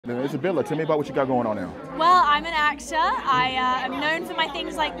Isabella, tell me about what you got going on now. Well, I'm an actor. I am known for my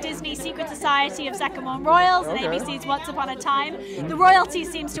things like Disney's Secret Society of Second One Royals and ABC's Once Upon a Time. The royalty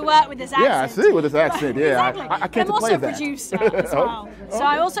seems to work with this accent. Yeah, I see with this accent. Yeah, exactly. I can't play that. I'm also a producer as well. So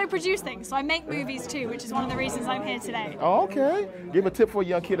I also produce things. So I make movies too, which is one of the reasons I'm here today. Oh, okay. Give a tip for a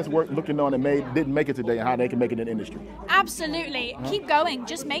young kid that's looking on and didn't make it today and how they can make it in the industry. Absolutely. Keep going.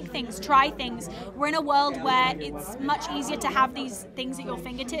 Just make things. Try things. We're in a world where it's much easier to have these things at your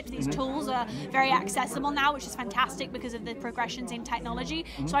fingertips. These tools are very accessible now, which is fantastic because of the progressions in technology.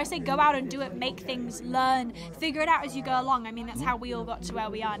 So I say go out and do it, make things, learn, figure it out as you go along. I mean, that's how we all got to where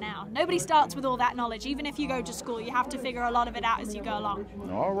we are now. Nobody starts with all that knowledge. Even if you go to school, you have to figure a lot of it out as you go along.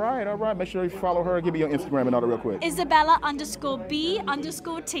 All right, all right. Make sure you follow her. Give me your Instagram and all that real quick.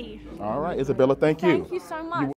 Isabella_B_T. All right, Isabella, thank you. Thank you so much.